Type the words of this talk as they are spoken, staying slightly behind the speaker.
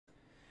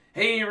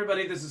Hey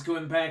everybody, this is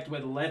Kuuimpact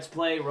with Let's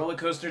Play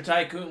Rollercoaster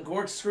Tycoon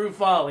Corkscrew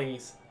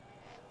Follies.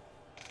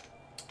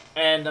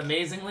 And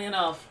amazingly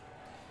enough,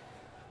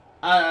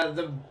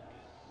 the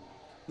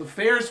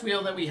Ferris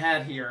wheel that we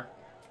had here,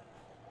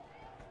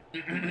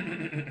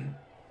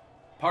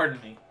 pardon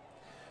me,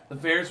 the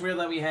Ferris wheel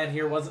that we had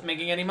here wasn't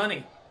making any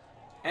money.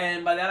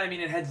 And by that I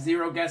mean it had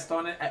 0 guests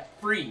on it at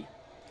free.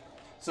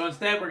 So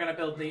instead we're going to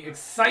build the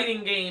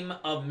exciting game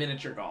of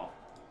miniature golf.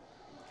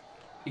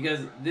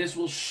 Because this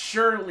will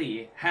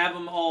surely have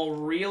them all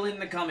reeling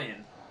to come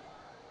in.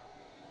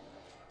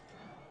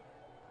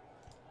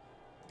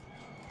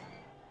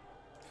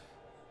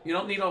 You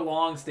don't need a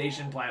long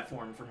station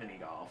platform for mini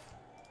golf.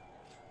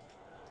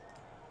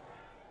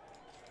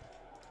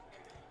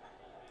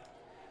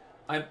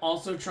 I'm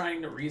also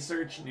trying to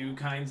research new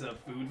kinds of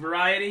food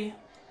variety.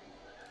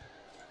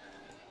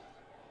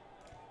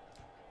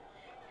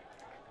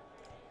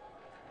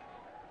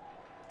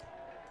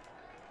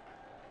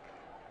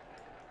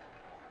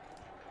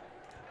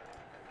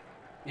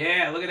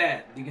 Yeah, look at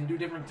that. You can do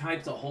different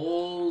types of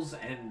holes,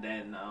 and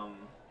then,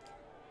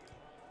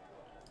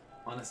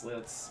 honestly,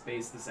 let's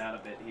space this out a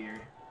bit here.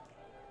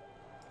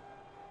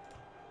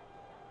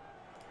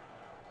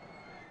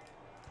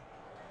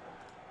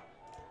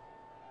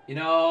 You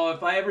know,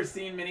 if I ever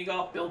seen mini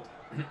golf built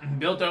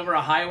built over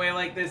a highway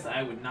like this,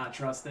 I would not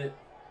trust it.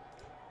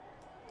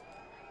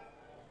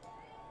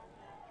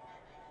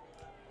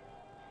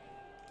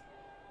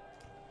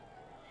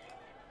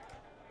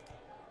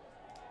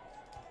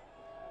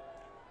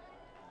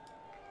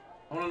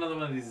 I want another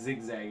one of these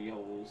zigzaggy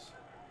holes.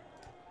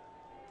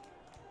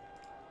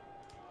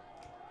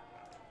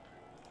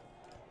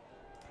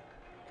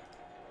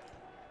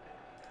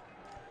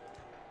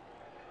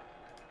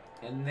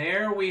 And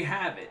there we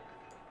have it.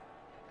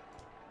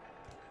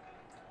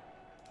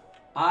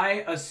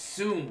 I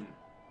assume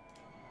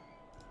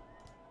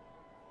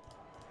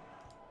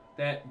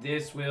that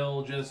this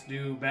will just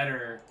do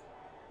better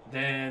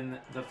than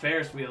the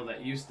Ferris wheel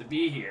that used to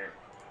be here,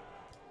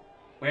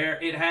 where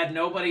it had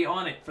nobody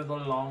on it for the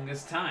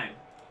longest time.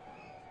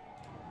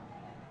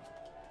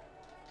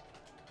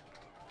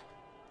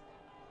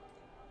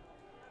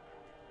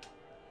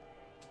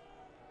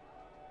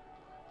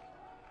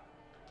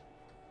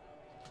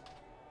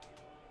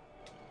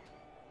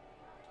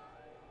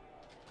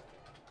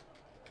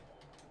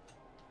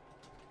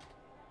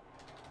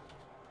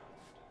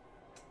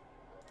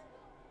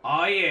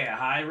 Oh yeah,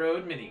 high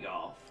road mini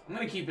golf. I'm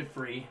gonna keep it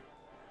free.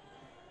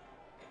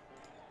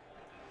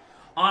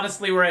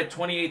 Honestly, we're at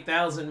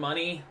 28,000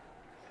 money,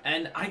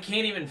 and I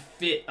can't even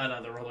fit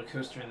another roller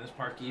coaster in this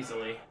park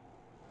easily.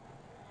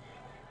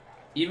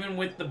 Even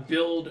with the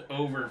build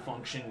over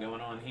function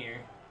going on here.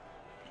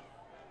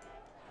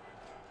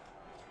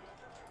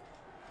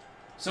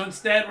 So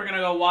instead, we're gonna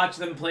go watch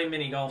them play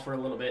mini golf for a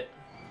little bit.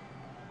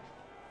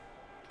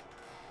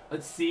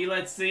 Let's see,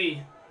 let's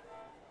see.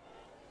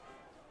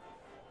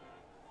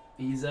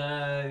 These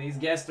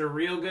guests are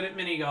real good at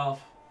mini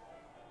golf.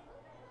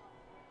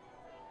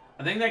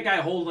 I think that guy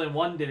holding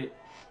one did it.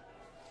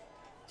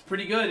 It's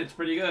pretty good. It's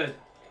pretty good.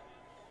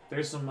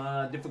 There's some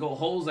difficult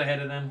holes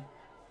ahead of them.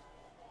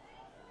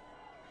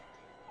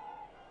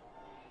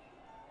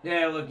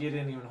 Yeah, look, you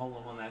didn't even hold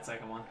him on that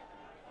second one.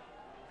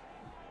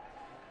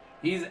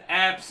 He's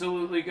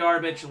absolutely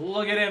garbage.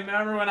 Look at him.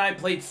 Remember when I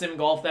played sim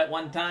golf that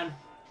one time?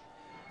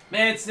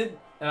 Man, Sid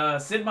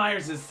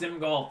Meier's sim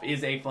golf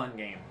is a fun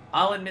game.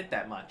 I'll admit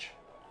that much.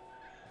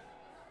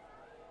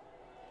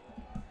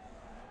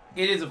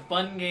 It is a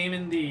fun game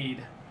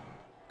indeed.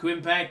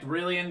 Kuuimpact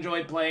really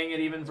enjoyed playing it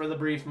even for the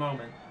brief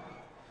moment.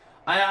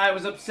 I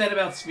was upset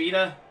about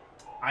Svita.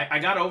 I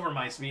got over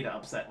my Svita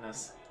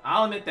upsetness.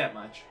 I'll admit that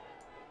much.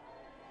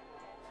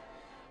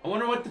 I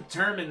wonder what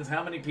determines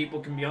how many people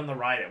can be on the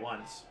ride at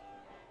once.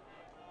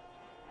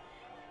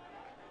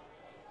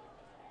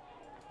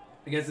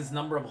 I guess it's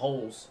number of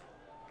holes.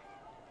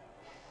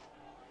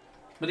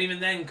 But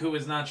even then, Ku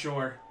is not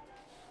sure.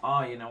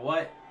 Oh, you know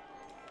what?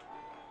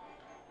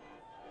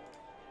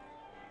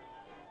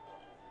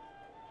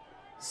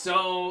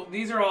 So,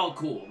 these are all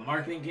cool. The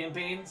marketing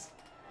campaigns.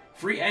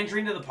 Free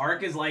entry into the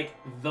park is like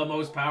the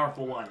most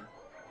powerful one.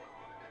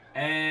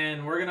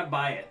 And we're gonna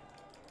buy it.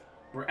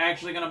 We're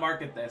actually gonna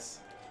market this.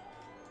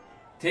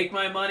 Take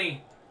my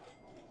money.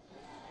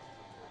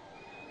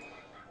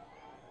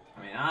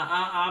 I mean,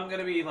 I'm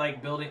gonna be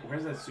like building...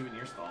 Where's that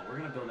souvenir stall? We're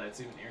gonna build that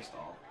souvenir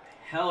stall.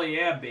 Hell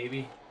yeah,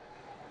 baby.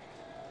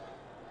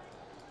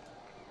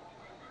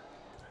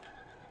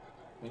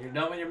 When you're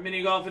done with your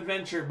mini golf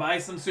adventure, buy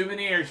some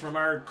souvenirs from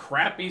our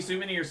crappy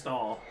souvenir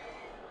stall.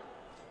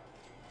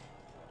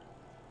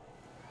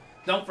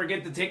 Don't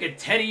forget to take a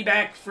teddy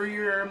back for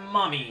your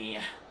mommy,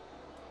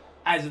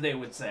 as they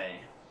would say.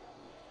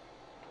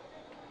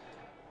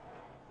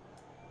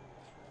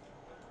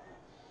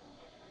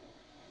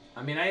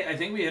 I mean, I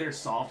think we hit our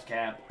soft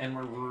cap, and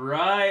we're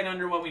right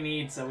under what we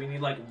need, so we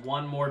need like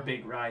one more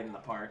big ride in the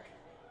park.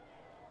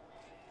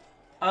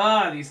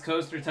 Ah, these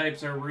coaster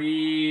types are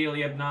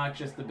really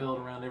obnoxious to build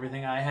around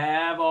everything I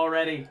have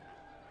already.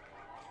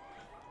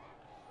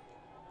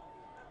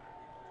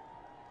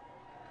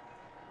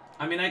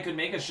 I mean, I could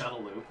make a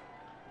shuttle loop.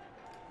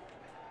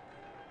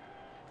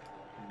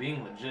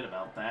 Being legit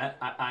about that,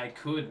 I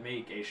could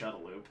make a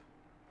shuttle loop.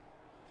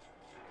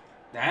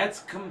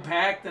 That's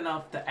compact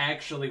enough to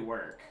actually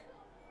work.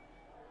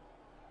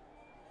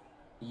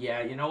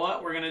 Yeah, you know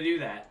what? We're gonna do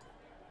that.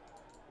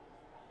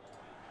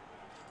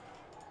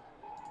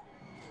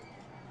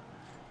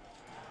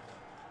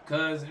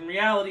 Because in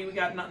reality, we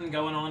got nothing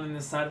going on in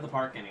this side of the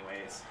park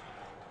anyways.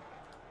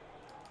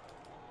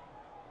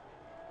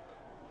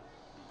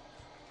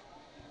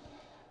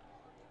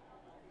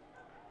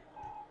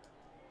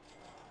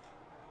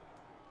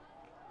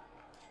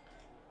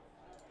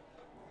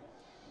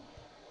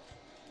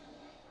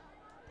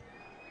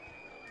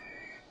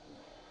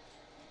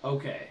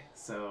 Okay,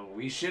 so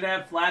we should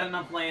have flat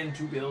enough land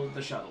to build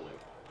the shuttle loop.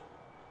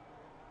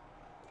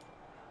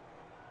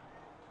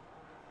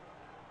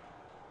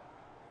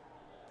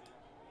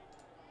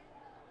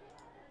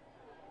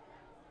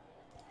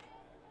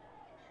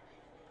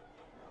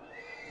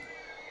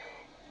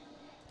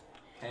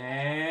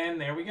 And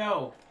there we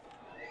go.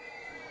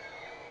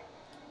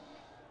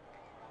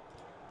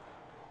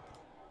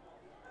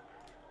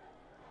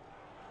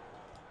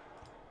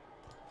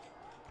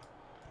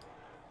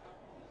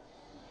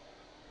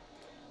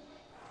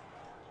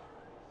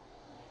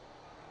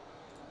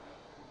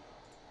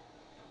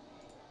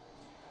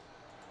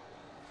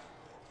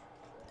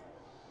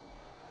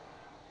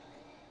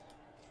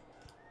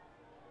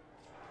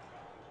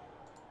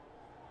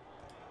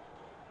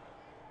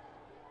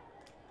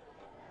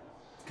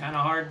 Kind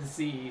of hard to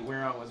see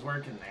where I was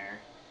working there.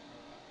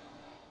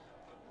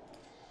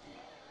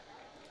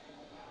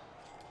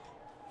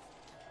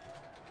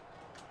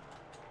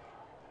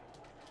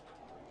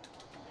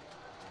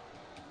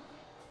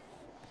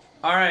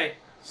 All right,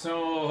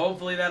 so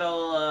hopefully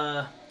that'll.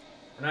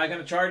 We're not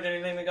gonna charge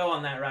anything to go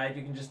on that ride.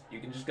 You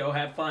can just go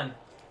have fun.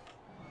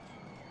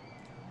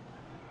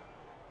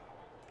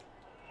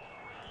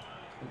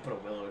 We'll put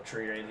a willow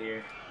tree right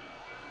here.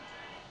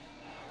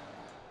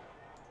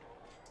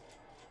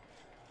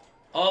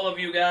 All of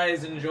you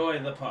guys enjoy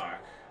the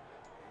park.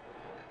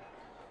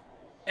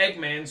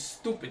 Eggman's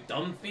stupid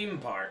dumb theme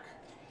park.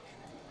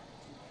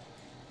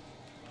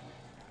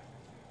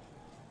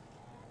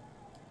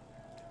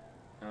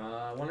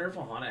 I wonder if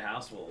a haunted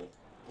house will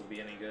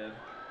be any good.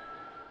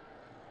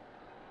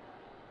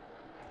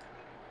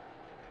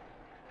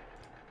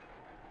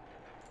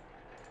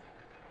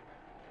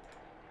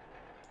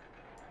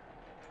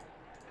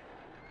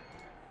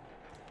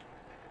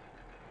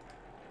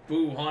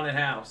 Boo, haunted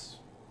house.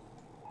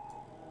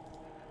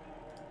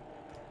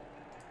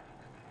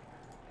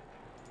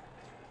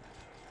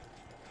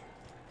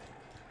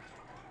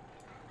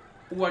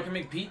 Ooh, I can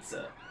make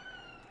pizza.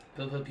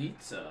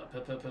 Pizza.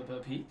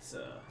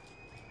 Pizza.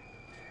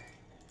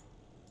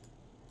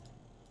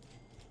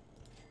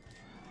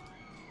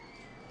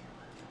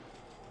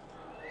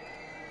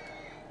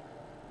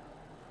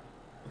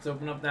 Let's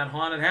open up that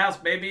haunted house,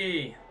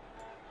 baby.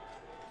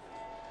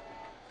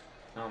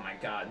 Oh my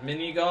god,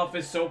 mini golf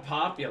is so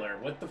popular.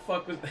 What the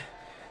fuck was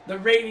the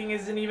rating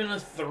isn't even a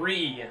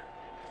 3.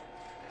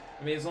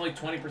 I mean, it's only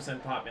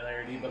 20%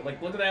 popularity, but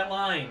like, look at that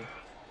line.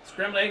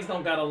 Scrambled eggs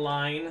don't got a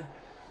line.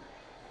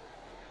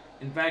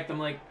 In fact,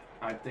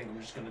 I think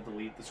I'm just gonna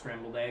delete the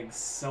scrambled eggs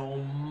so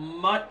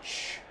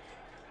much.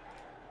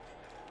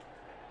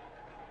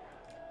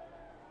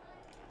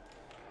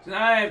 So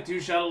now I have 2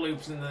 shuttle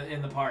loops in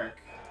the park.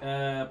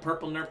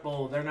 Purple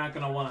Nurple, they're not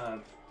gonna wanna.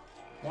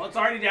 Well, it's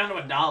already down to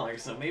 $1,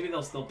 so maybe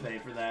they'll still pay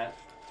for that.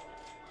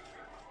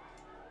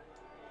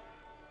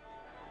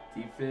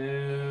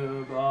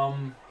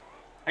 Defib.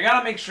 I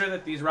gotta make sure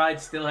that these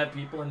rides still have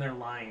people in their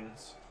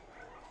lines.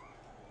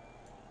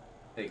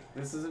 Hey,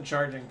 this isn't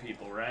charging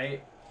people,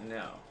 right?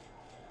 No.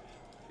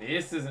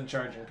 This isn't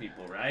charging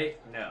people, right?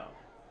 No.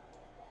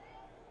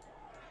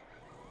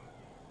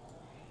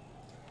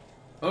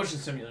 Motion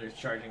Simulator is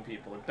charging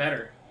people. It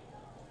better.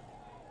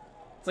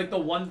 It's like the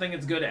one thing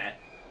it's good at.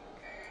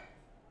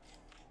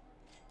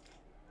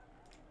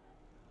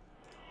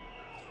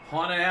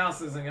 Haunted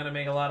house isn't going to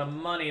make a lot of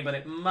money, but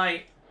it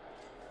might.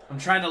 I'm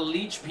trying to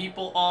leech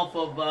people off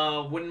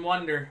of Wooden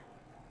Wonder.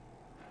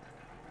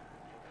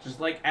 Just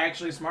like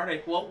actually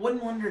smart. Well, Wooden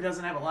Wonder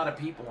doesn't have a lot of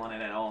people on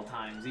it at all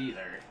times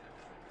either.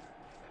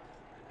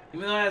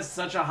 Even though it has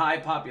such a high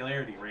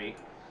popularity rate.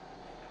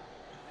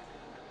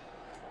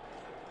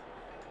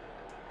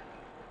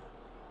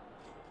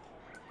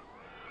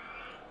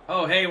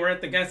 Oh, hey, we're at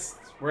the guests.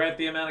 We're at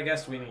the amount of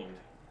guests we need.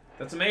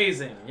 That's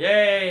amazing.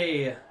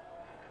 Yay!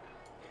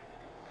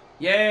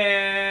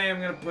 Yay!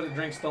 I'm gonna put a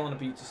drink stall in a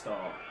pizza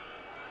stall.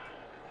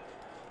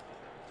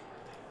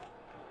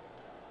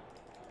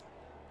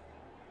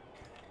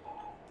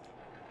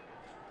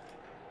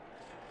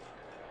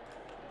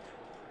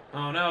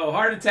 Oh no,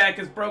 heart attack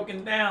is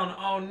broken down.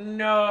 Oh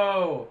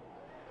no!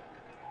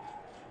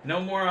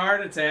 No more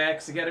heart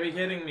attacks. You gotta be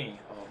kidding me.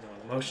 Oh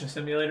no, the motion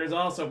simulator is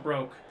also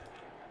broke.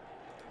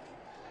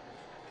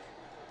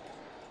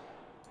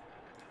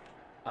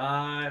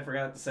 I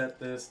forgot to set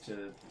this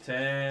to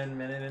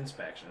 10-minute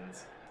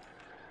inspections.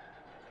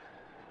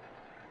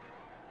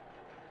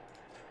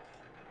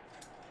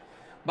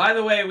 By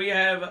the way, we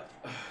have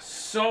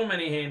so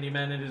many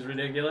handymen, it is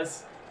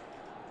ridiculous.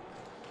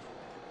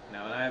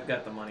 No, and I've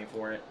got the money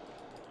for it.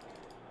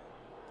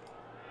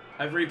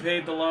 I've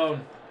repaid the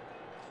loan.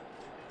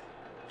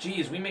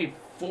 Jeez, we made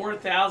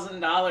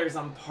 $4,000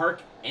 on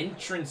park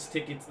entrance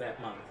tickets that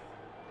month.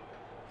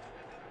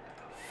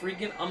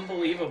 Freaking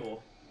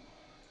unbelievable.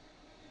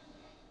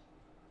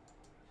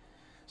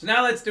 So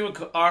now let's do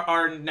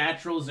our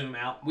natural zoom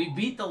out. We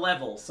beat the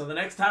level, so the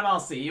next time I'll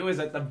see you is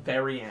at the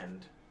very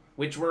end.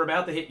 Which we're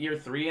about to hit year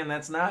 3, and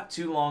that's not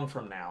too long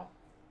from now.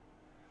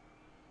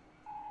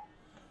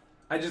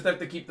 I just have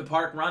to keep the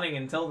park running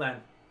until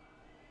then.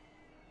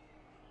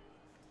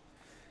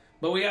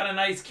 But we got a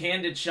nice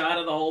candid shot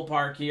of the whole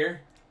park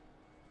here.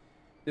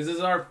 This is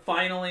our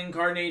final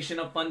incarnation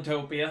of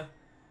Funtopia.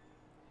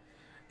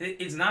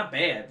 It's not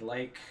bad.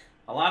 Like,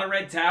 a lot of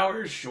red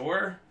towers,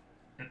 sure.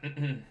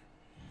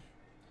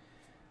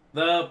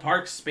 The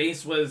park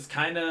space was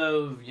kind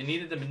of... You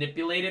needed to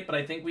manipulate it, but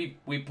I think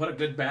we put a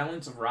good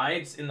balance of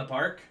rides in the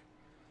park.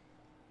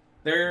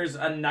 There's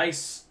a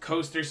nice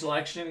coaster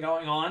selection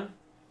going on.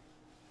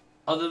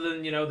 Other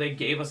than, you know, they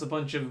gave us a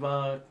bunch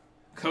of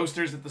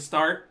coasters at the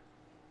start.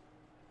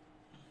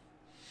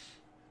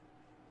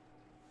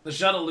 The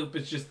shuttle loop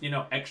is just, you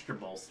know, extra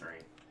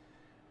bolstering.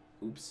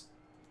 Oops.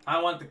 I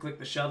want to click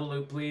the shuttle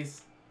loop,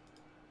 please.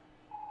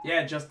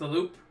 Yeah, just the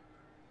loop.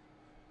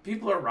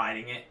 People are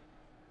riding it.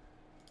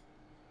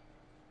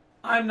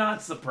 I'm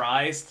not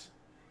surprised.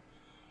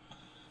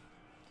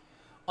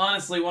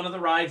 Honestly, one of the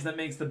rides that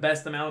makes the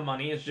best amount of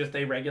money is just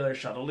a regular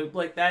shuttle loop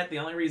like that. The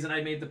only reason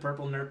I made the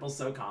purple nurple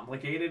so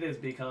complicated is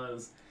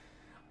because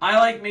I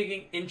like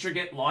making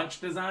intricate launch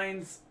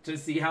designs to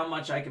see how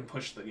much I can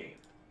push the game.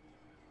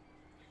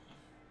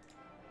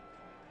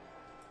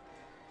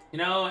 You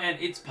know, and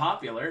it's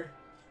popular.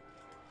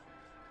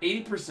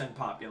 80%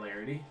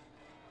 popularity.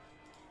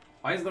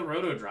 Why is the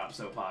Roto Drop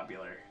so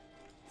popular?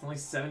 It's only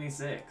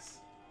 76.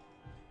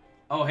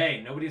 Oh,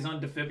 hey, nobody's on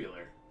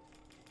Defibrillator.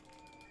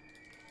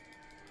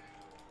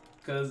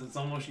 Because it's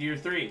almost year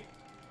 3.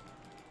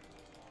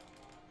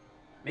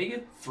 Make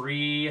it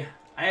free.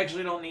 I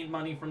actually don't need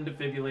money from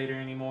Defibrillator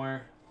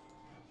anymore.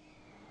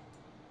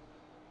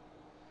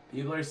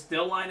 People are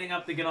still lining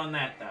up to get on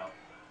that, though.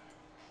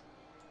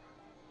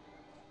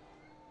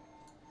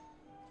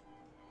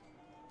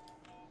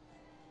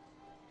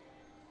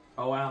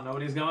 Oh, wow,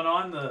 nobody's going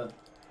on the...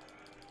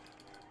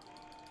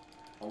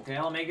 Okay,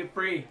 I'll make it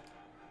free.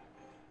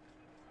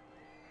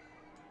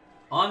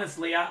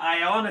 Honestly,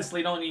 I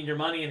honestly don't need your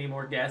money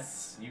anymore,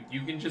 guests.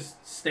 You can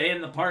just stay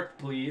in the park,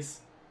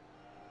 please.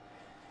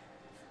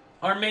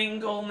 Our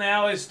main goal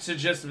now is to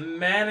just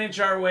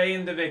manage our way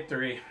into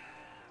victory.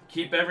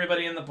 Keep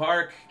everybody in the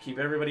park. Keep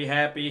everybody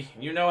happy.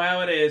 You know how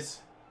it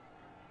is.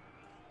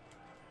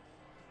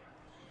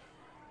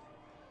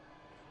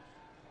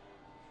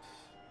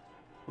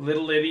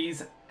 Little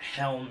Liddy's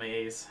Hell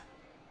Maze.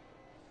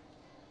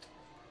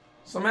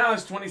 Somehow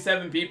there's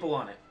 27 people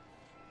on it.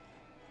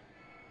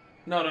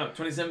 No,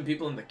 27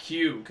 people in the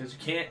queue, because you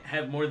can't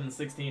have more than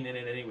 16 in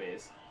it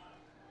anyways.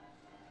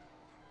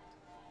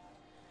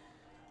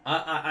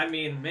 I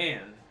mean,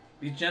 man,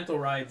 these gentle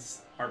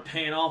rides are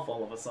paying off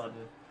all of a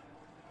sudden.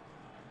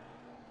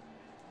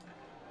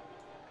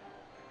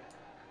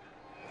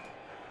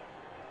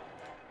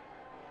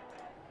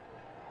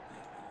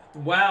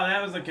 Wow,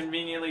 that was a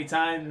conveniently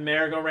timed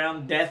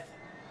merry-go-round death.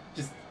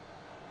 Just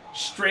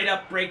straight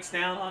up breaks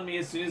down on me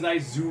as soon as I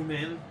zoom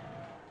in.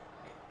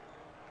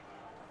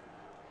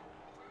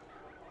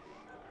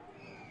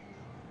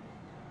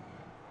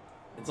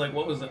 It's like,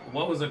 what was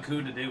a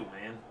coup to do,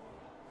 man?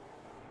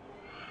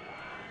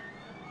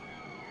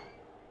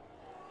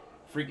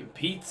 Freaking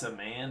pizza,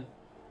 man.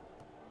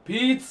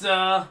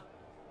 Pizza!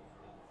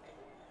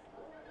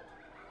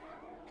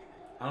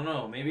 I don't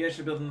know, maybe I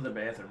should build another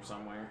bathroom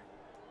somewhere.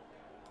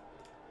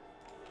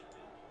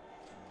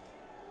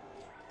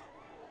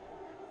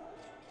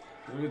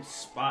 Good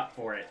spot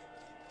for it.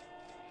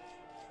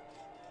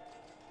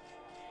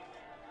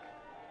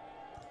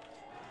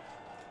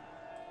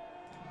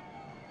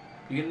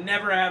 You can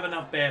never have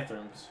enough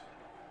bathrooms.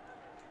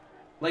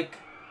 Like,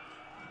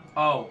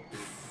 oh.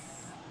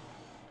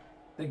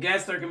 The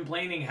guests are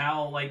complaining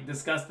how, like,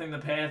 disgusting the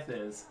path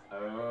is.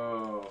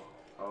 Oh,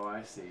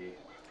 I see.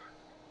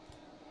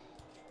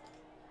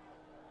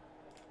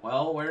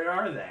 Well, where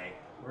are they?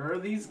 Where are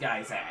these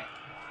guys at?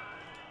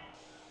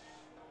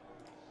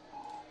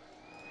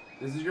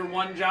 This is your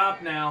one job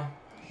now.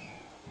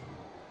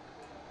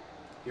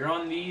 You're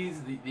on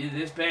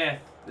this path,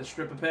 this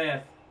strip of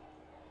path.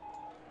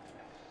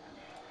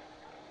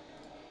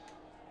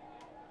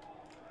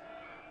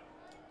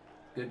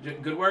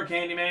 Good work,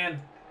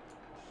 handyman.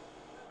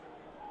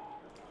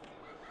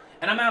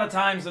 And I'm out of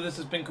time, so this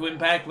has been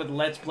Kuuimpact with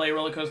Let's Play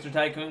Rollercoaster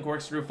Tycoon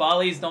Corkscrew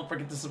Follies. Don't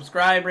forget to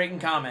subscribe, rate, and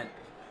comment.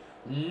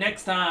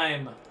 Next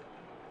time,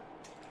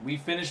 we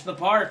finish the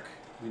park.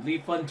 We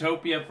leave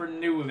Funtopia for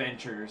new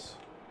adventures.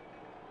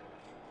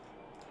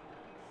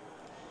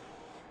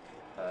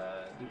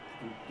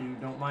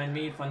 Don't mind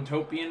me,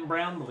 Funtopian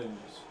brown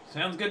balloons.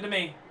 Sounds good to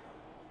me.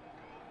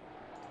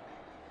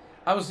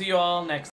 I will see you all next